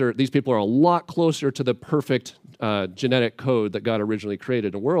 These people are a lot closer to the perfect genetic code that God originally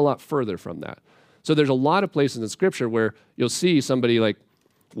created, and we're a lot further from that. So there's a lot of places in Scripture where you'll see somebody, like,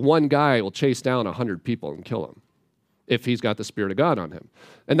 one guy will chase down 100 people and kill them if he's got the Spirit of God on him.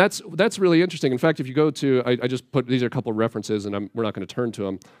 And that's really interesting. In fact, if you go to, I just put, these are a couple of references, and we're not going to turn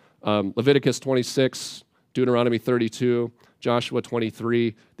to them. Leviticus 26, Deuteronomy 32, Joshua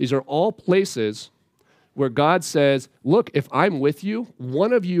 23. These are all places where God says, look, if I'm with you,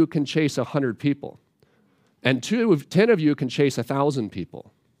 one of you can chase 100 people, and 10 of you can chase 1,000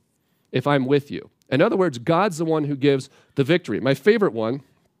 people if I'm with you. In other words, God's the one who gives the victory. My favorite one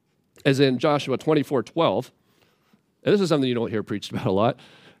is in Joshua 24:12. And this is something you don't hear preached about a lot.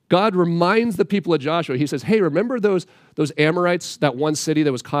 God reminds the people of Joshua, he says, hey, remember those Amorites, that one city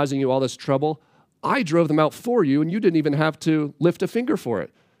that was causing you all this trouble? I drove them out for you, and you didn't even have to lift a finger for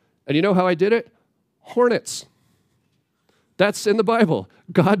it. And you know how I did it? Hornets. That's in the Bible.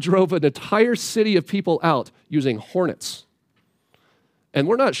 God drove an entire city of people out using hornets. And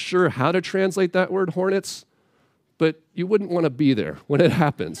we're not sure how to translate that word hornets, but you wouldn't want to be there when it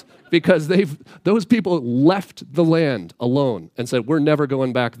happens, because those people left the land alone and said, we're never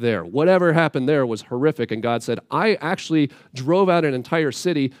going back there. Whatever happened there was horrific, and God said, I actually drove out an entire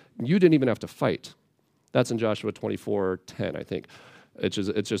city, and you didn't even have to fight. That's in Joshua 24:10, I think. It's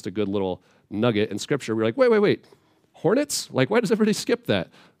just a good little nugget in Scripture. We're like, wait, hornets? Like, why does everybody skip that?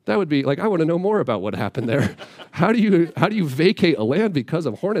 That would be like, I want to know more about what happened there. How do you vacate a land because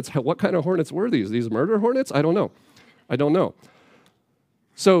of hornets? What kind of hornets were these? These murder hornets? I don't know.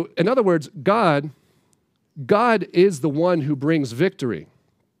 So, in other words, God is the one who brings victory.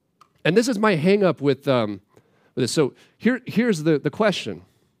 And this is my hang-up with this. So here's the question.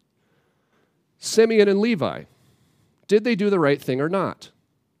 Simeon and Levi, did they do the right thing or not?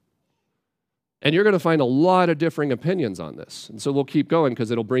 And you're going to find a lot of differing opinions on this. And so we'll keep going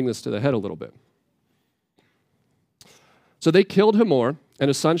because it'll bring this to the head a little bit. So they killed Hamor and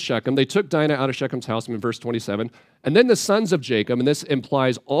his son Shechem. They took Dinah out of Shechem's house in verse 27. And then the sons of Jacob, and this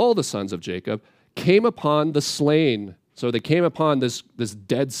implies all the sons of Jacob, came upon the slain. So they came upon this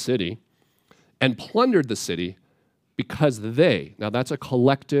dead city and plundered the city because now that's a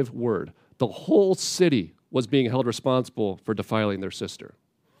collective word. The whole city was being held responsible for defiling their sister.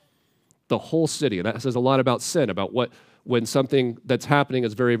 The whole city. And that says a lot about sin, about when something that's happening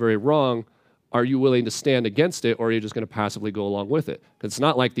is very, very wrong, are you willing to stand against it, or are you just going to passively go along with it? Because it's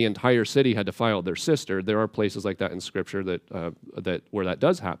not like the entire city had defiled their sister. There are places like that in Scripture where that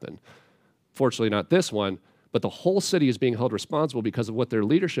does happen. Fortunately, not this one, but the whole city is being held responsible because of what their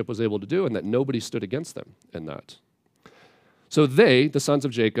leadership was able to do, and that nobody stood against them in that. So they, the sons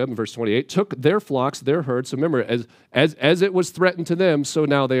of Jacob, in verse 28, took their flocks, their herds. So remember, as it was threatened to them, so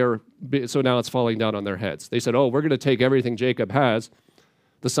now it's falling down on their heads. They said, oh, we're going to take everything Jacob has.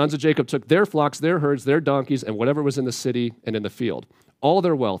 The sons of Jacob took their flocks, their herds, their donkeys, and whatever was in the city and in the field. All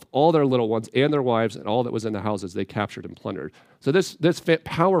their wealth, all their little ones, and their wives, and all that was in the houses, they captured and plundered. So this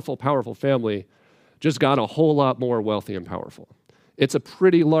powerful, powerful family just got a whole lot more wealthy and powerful. It's a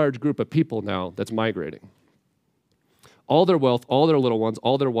pretty large group of people now that's migrating. All their wealth, all their little ones,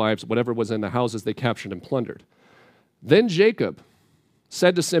 all their wives, whatever was in the houses, they captured and plundered. Then Jacob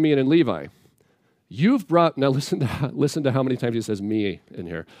said to Simeon and Levi, now listen to how many times he says me in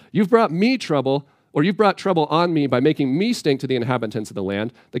here. You've brought me trouble, or you've brought trouble on me by making me stink to the inhabitants of the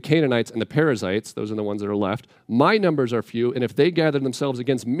land, the Canaanites and the Perizzites, those are the ones that are left. My numbers are few, and if they gather themselves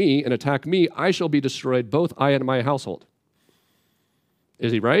against me and attack me, I shall be destroyed, both I and my household.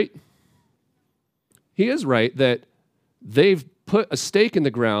 Is he right? He is right that they've put a stake in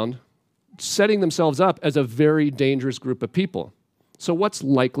the ground, setting themselves up as a very dangerous group of people. So what's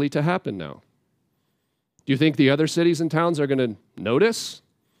likely to happen now? Do you think the other cities and towns are going to notice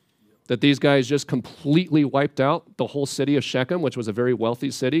that these guys just completely wiped out the whole city of Shechem, which was a very wealthy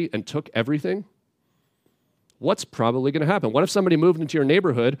city, and took everything? What's probably going to happen? What if somebody moved into your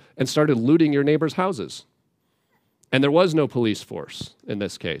neighborhood and started looting your neighbors' houses? And there was no police force in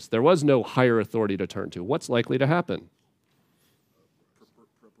this case. There was no higher authority to turn to. What's likely to happen?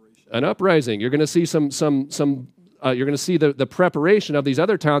 An uprising. You're going to see you're going to see the preparation of these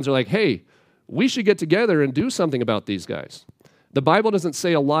other towns are like, hey, we should get together and do something about these guys. The Bible doesn't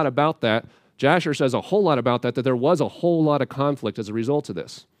say a lot about that. Jasher says a whole lot about that there was a whole lot of conflict as a result of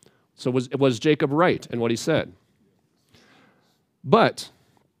this. So was Jacob right in what he said? But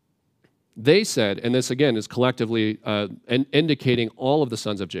they said, and this again is collectively indicating all of the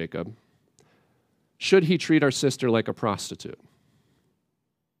sons of Jacob, should he treat our sister like a prostitute?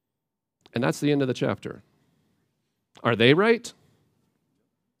 And that's the end of the chapter. Are they right?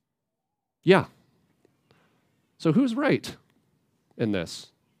 Yeah. So who's right in this?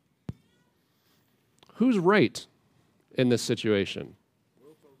 Who's right in this situation?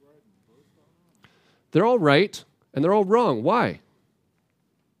 They're all right and they're all wrong. Why?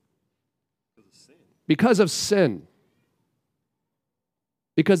 Because of sin.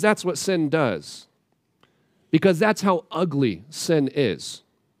 Because that's what sin does. Because that's how ugly sin is.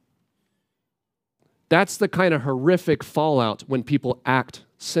 That's the kind of horrific fallout when people act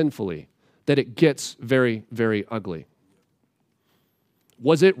sinfully, that it gets very, very ugly.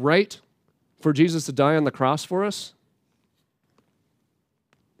 Was it right for Jesus to die on the cross for us?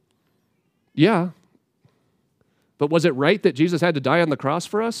 Yeah. But was it right that Jesus had to die on the cross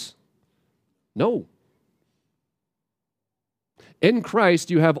for us? No. In Christ,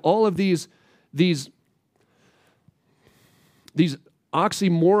 you have all of these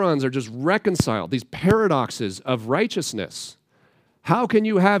oxymorons are just reconciled, these paradoxes of righteousness. How can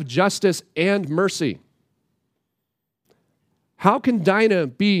you have justice and mercy? How can Dinah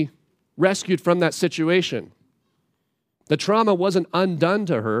be rescued from that situation? The trauma wasn't undone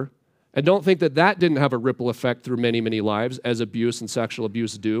to her, and don't think that that didn't have a ripple effect through many, many lives, as abuse and sexual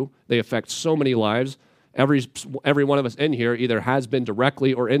abuse do. They affect so many lives. Every one of us in here either has been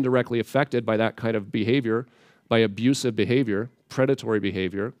directly or indirectly affected by that kind of behavior, by abusive behavior, predatory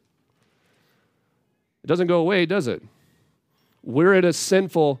behavior. It doesn't go away, does it? We're in a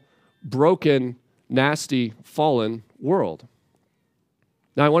sinful, broken, nasty, fallen world.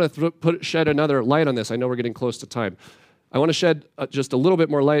 Now, I want to shed another light on this. I know we're getting close to time. I want to shed just a little bit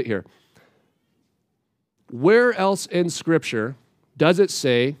more light here. Where else in Scripture does it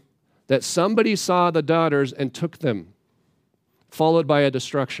say that somebody saw the daughters and took them, followed by a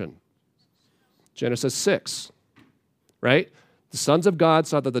destruction? Genesis 6, right? The sons of God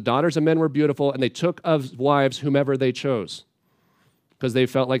saw that the daughters of men were beautiful, and they took of wives whomever they chose, because they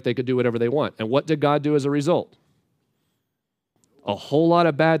felt like they could do whatever they want. And what did God do as a result? A whole lot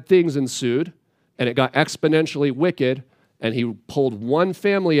of bad things ensued, and it got exponentially wicked, and he pulled one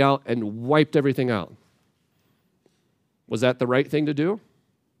family out and wiped everything out. Was that the right thing to do?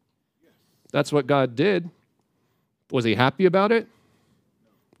 That's what God did. Was he happy about it?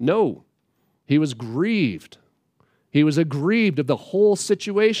 No. He was grieved. He was aggrieved of the whole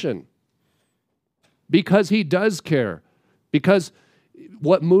situation because he does care, because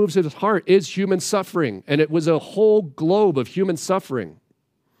what moves his heart is human suffering, and it was a whole globe of human suffering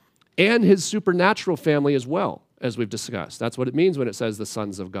and his supernatural family as well, as we've discussed. That's what it means when it says the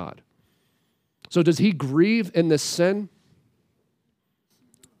sons of God. So does he grieve in this sin?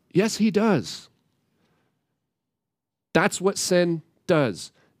 Yes, he does. That's what sin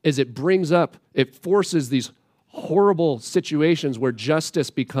does, is it brings up, it forces these horrible situations where justice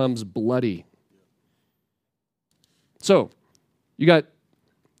becomes bloody. So, you got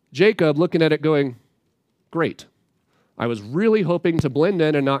Jacob looking at it going, great. I was really hoping to blend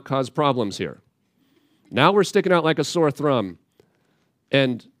in and not cause problems here. Now we're sticking out like a sore thumb.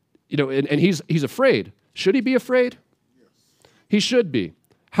 And, and he's afraid. Should he be afraid? Yes. He should be.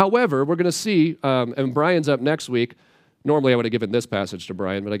 However, we're going to see, and Brian's up next week. Normally I would have given this passage to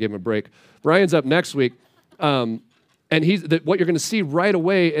Brian, but I gave him a break. Brian's up next week. And what you're going to see right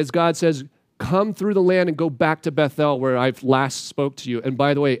away is God says, come through the land and go back to Bethel where I've last spoke to you. And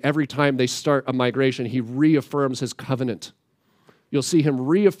by the way, every time they start a migration, he reaffirms his covenant. You'll see him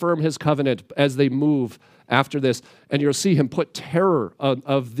reaffirm his covenant as they move after this, and you'll see him put terror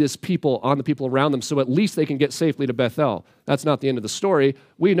of this people on the people around them so at least they can get safely to Bethel. That's not the end of the story.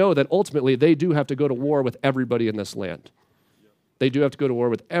 We know that ultimately they do have to go to war with everybody in this land. They do have to go to war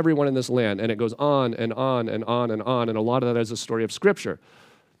with everyone in this land, and it goes on and on and on and on, and a lot of that is a story of Scripture.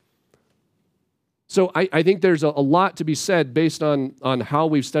 So I think there's a lot to be said based on how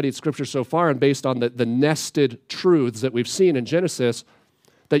we've studied Scripture so far and based on the nested truths that we've seen in Genesis,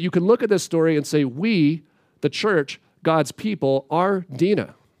 that you can look at this story and say, we, the church, God's people, are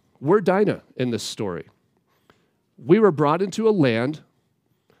Dinah. We're Dinah in this story. We were brought into a land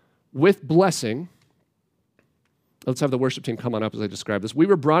with blessing. Let's have the worship team come on up as I describe this. We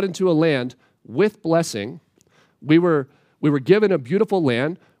were brought into a land with blessing. We were given a beautiful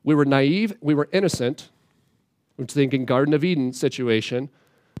land. We were naive. We were innocent. We're thinking Garden of Eden situation.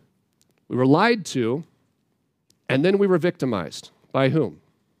 We were lied to, and then we were victimized. By whom?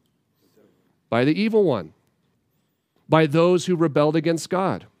 by the evil one, by those who rebelled against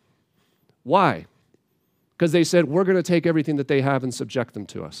God. Why? Because they said, we're going to take everything that they have and subject them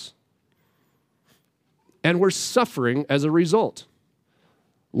to us. And we're suffering as a result.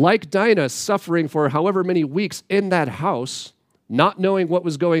 Like Dinah suffering for however many weeks in that house, not knowing what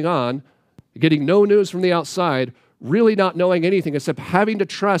was going on, getting no news from the outside, really not knowing anything except having to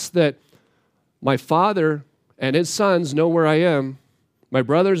trust that my father and his sons know where I am, my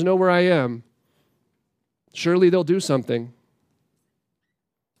brothers know where I am, surely they'll do something.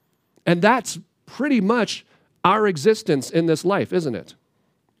 And that's pretty much our existence in this life, isn't it?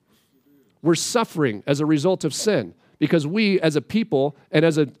 We're suffering as a result of sin because we as a people and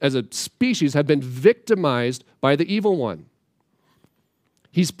as a species have been victimized by the evil one.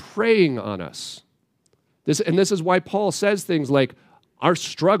 He's preying on us. This is why Paul says things like, our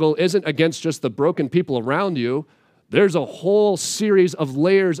struggle isn't against just the broken people around you. There's a whole series of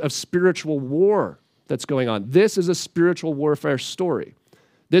layers of spiritual war that's going on. This is a spiritual warfare story.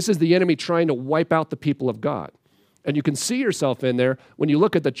 This is the enemy trying to wipe out the people of God. And you can see yourself in there when you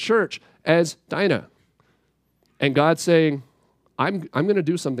look at the church as Dinah. And God saying, I'm going to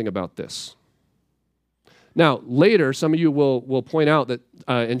do something about this. Now, later, some of you will point out that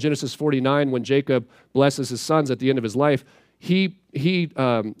in Genesis 49, when Jacob blesses his sons at the end of his life, he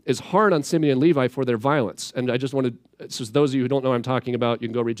is hard on Simeon and Levi for their violence. And I just wanted, so those of you who don't know what I'm talking about, you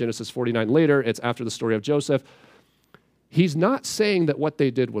can go read Genesis 49 later. It's after the story of Joseph. He's not saying that what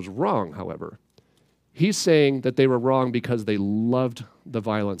they did was wrong, however. He's saying that they were wrong because they loved the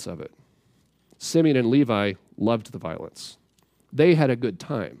violence of it. Simeon and Levi loved the violence. They had a good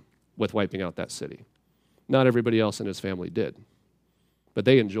time with wiping out that city. Not everybody else in his family did, but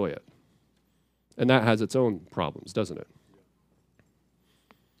they enjoy it. And that has its own problems, doesn't it?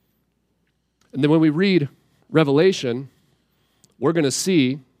 And then when we read Revelation, we're going to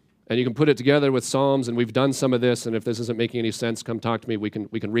see, and you can put it together with Psalms, and we've done some of this, and if this isn't making any sense, come talk to me. We can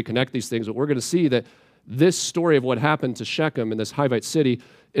reconnect these things, but we're going to see that this story of what happened to Shechem in this Hivite city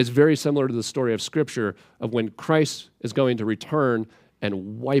is very similar to the story of Scripture of when Christ is going to return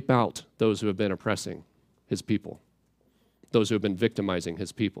and wipe out those who have been oppressing his people, those who have been victimizing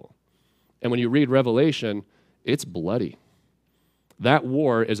his people. And when you read Revelation, it's bloody. That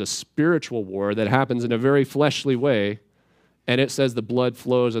war is a spiritual war that happens in a very fleshly way, and it says the blood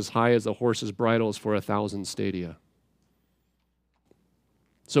flows as high as the horse's bridles for 1,000 stadia.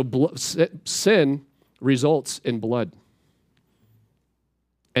 So sin results in blood.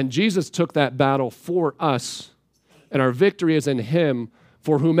 And Jesus took that battle for us, and our victory is in him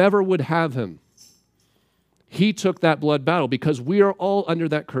for whomever would have him. He took that blood battle because we are all under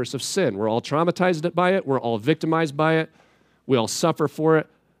that curse of sin. We're all traumatized by it. We're all victimized by it. We all suffer for it,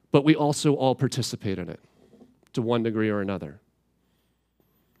 but we also all participate in it to one degree or another.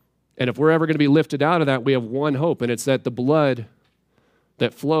 And if we're ever going to be lifted out of that, we have one hope, and it's that the blood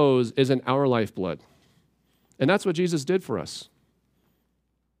that flows isn't our lifeblood. And that's what Jesus did for us.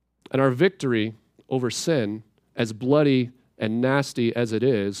 And our victory over sin, as bloody and nasty as it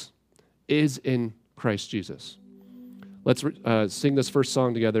is in Christ Jesus. Let's sing this first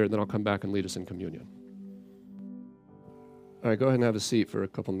song together, and then I'll come back and lead us in communion. All right, go ahead and have a seat for a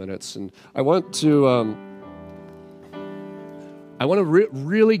couple minutes. And I want to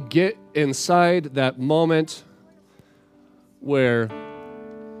really get inside that moment where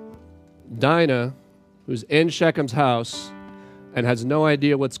Dinah, who's in Shechem's house and has no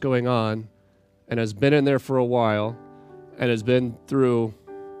idea what's going on and has been in there for a while and has been through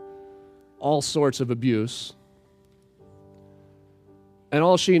all sorts of abuse. And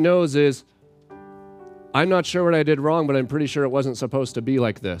all she knows is, I'm not sure what I did wrong, but I'm pretty sure it wasn't supposed to be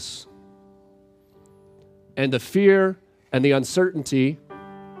like this. And the fear and the uncertainty.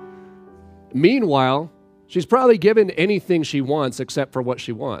 Meanwhile, she's probably given anything she wants except for what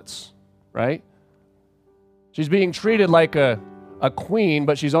she wants, right? She's being treated like a queen,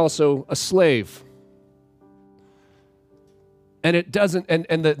 but she's also a slave. And it doesn't,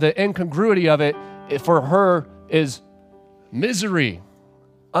 and the incongruity of it for her is misery,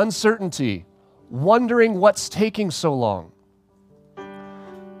 uncertainty, wondering what's taking so long.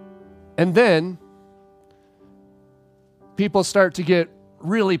 And then people start to get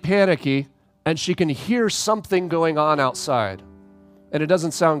really panicky, and she can hear something going on outside, and it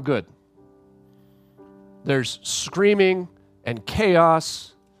doesn't sound good. There's screaming and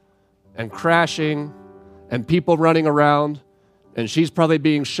chaos and crashing and people running around, and she's probably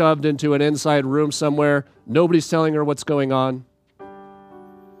being shoved into an inside room somewhere. Nobody's telling her what's going on.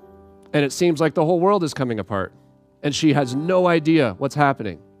 And it seems like the whole world is coming apart, and she has no idea what's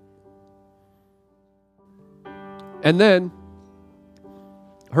happening. And then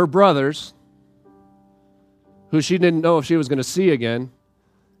her brothers, who she didn't know if she was going to see again,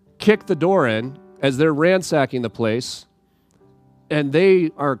 kick the door in as they're ransacking the place, and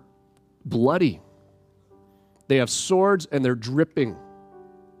they are bloody. They have swords and they're dripping.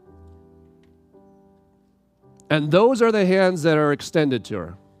 And those are the hands that are extended to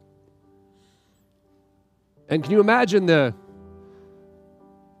her. And can you imagine that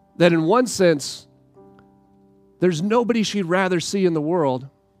in one sense, there's nobody she'd rather see in the world,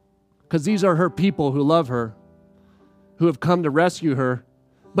 because these are her people who love her, who have come to rescue her,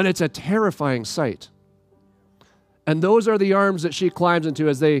 but it's a terrifying sight. And those are the arms that she climbs into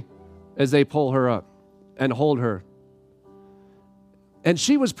as they pull her up and hold her. And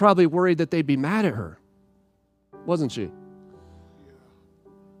she was probably worried that they'd be mad at her, wasn't she?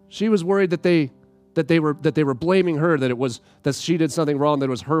 She was worried that they were blaming her, that she did something wrong, that it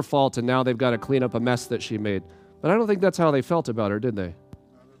was her fault, and now they've got to clean up a mess that she made. But I don't think that's how they felt about her, did they?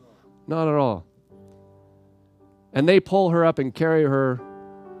 Not at all. And they pull her up and carry her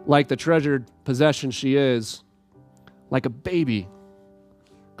like the treasured possession she is, like a baby,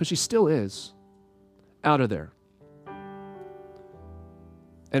 because she still is, out of there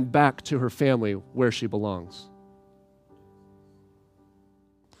and back to her family where she belongs.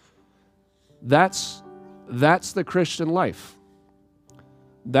 That's the Christian life.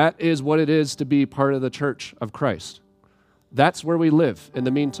 That is what it is to be part of the church of Christ. That's where we live in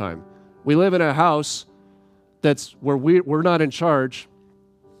the meantime. We live in a house that's where we're not in charge,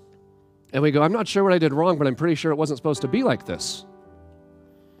 and we go, I'm not sure what I did wrong, but I'm pretty sure it wasn't supposed to be like this.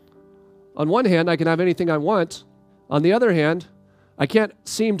 On one hand, I can have anything I want. On the other hand, I can't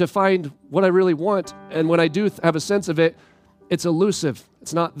seem to find what I really want, and when I do have a sense of it, it's elusive.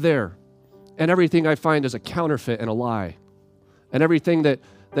 It's not there. And everything I find is a counterfeit and a lie. And everything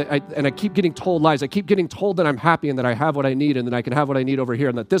I keep getting told lies. I keep getting told that I'm happy and that I have what I need and that I can have what I need over here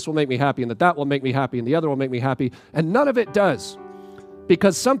and that this will make me happy and that will make me happy and the other will make me happy. And none of it does,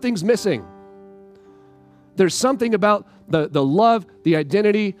 because something's missing. There's something about the love, the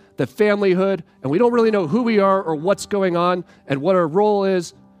identity, the familyhood, and we don't really know who we are or what's going on and what our role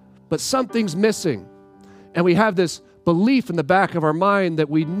is, but something's missing. And we have this belief in the back of our mind that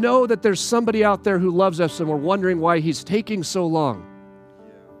we know that there's somebody out there who loves us, and we're wondering why he's taking so long.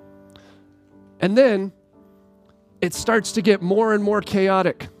 And then it starts to get more and more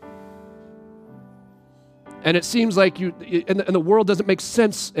chaotic. And it seems like and the world doesn't make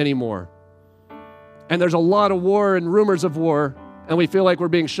sense anymore. And there's a lot of war and rumors of war, and we feel like we're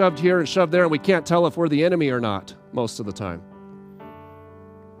being shoved here and shoved there, and we can't tell if we're the enemy or not most of the time.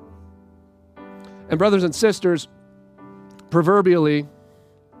 And brothers and sisters, proverbially,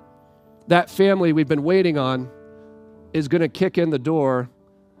 that family we've been waiting on is going to kick in the door,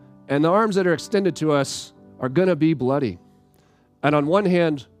 and the arms that are extended to us are going to be bloody. And on one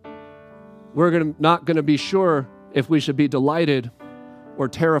hand, we're not going to be sure if we should be delighted or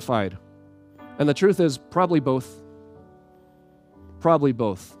terrified. And the truth is, probably both. Probably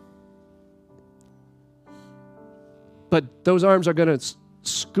both. But those arms are going to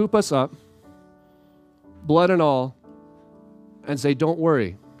scoop us up, blood and all, and say, don't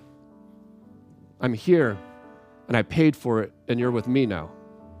worry. I'm here, and I paid for it, and you're with me now.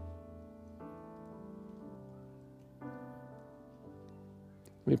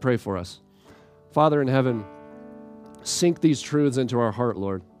 Let me pray for us. Father in heaven, sink these truths into our heart,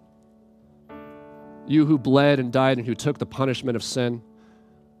 Lord. You who bled and died and who took the punishment of sin,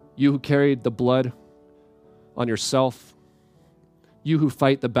 you who carried the blood on yourself, you who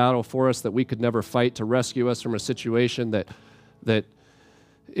fight the battle for us that we could never fight, to rescue us from a situation that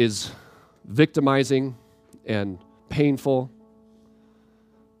is victimizing and painful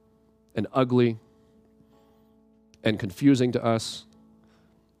and ugly and confusing to us.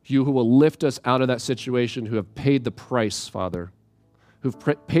 You who will lift us out of that situation, who have paid the price, Father, who've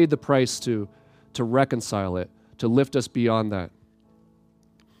paid the price to reconcile it, to lift us beyond that.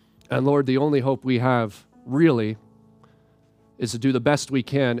 And Lord, the only hope we have really is to do the best we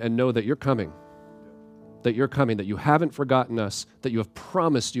can and know that you're coming, that you haven't forgotten us, that you have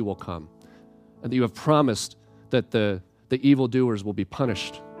promised you will come, and that you have promised that the evildoers will be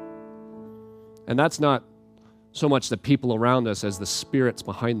punished. And that's not so much the people around us as the spirits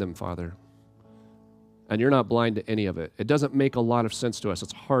behind them, Father. And you're not blind to any of it. It doesn't make a lot of sense to us.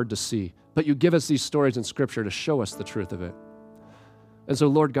 It's hard to see. But you give us these stories in Scripture to show us the truth of it. And so,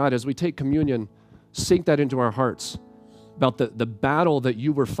 Lord God, as we take communion, sink that into our hearts about the battle that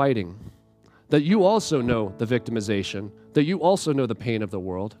you were fighting, that you also know the victimization, that you also know the pain of the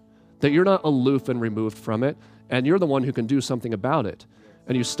world, that you're not aloof and removed from it, and you're the one who can do something about it.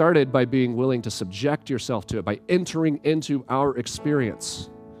 And you started by being willing to subject yourself to it, by entering into our experience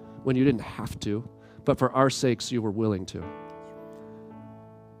when you didn't have to, but for our sakes you were willing to.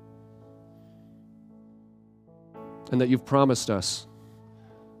 And that you've promised us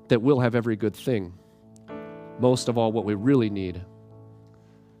that we'll have every good thing. Most of all, what we really need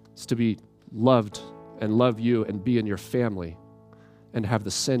is to be loved and love you and be in your family and have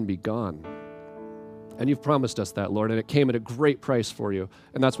the sin be gone. And you've promised us that, Lord, and it came at a great price for you.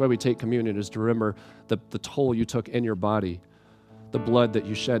 And that's why we take communion, is to remember the toll you took in your body, the blood that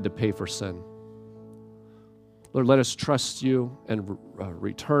you shed to pay for sin. Lord, let us trust you and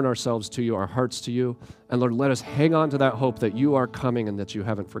return ourselves to you, our hearts to you. And Lord, let us hang on to that hope that you are coming and that you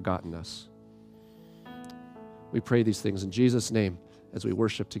haven't forgotten us. We pray these things in Jesus' name as we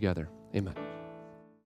worship together. Amen.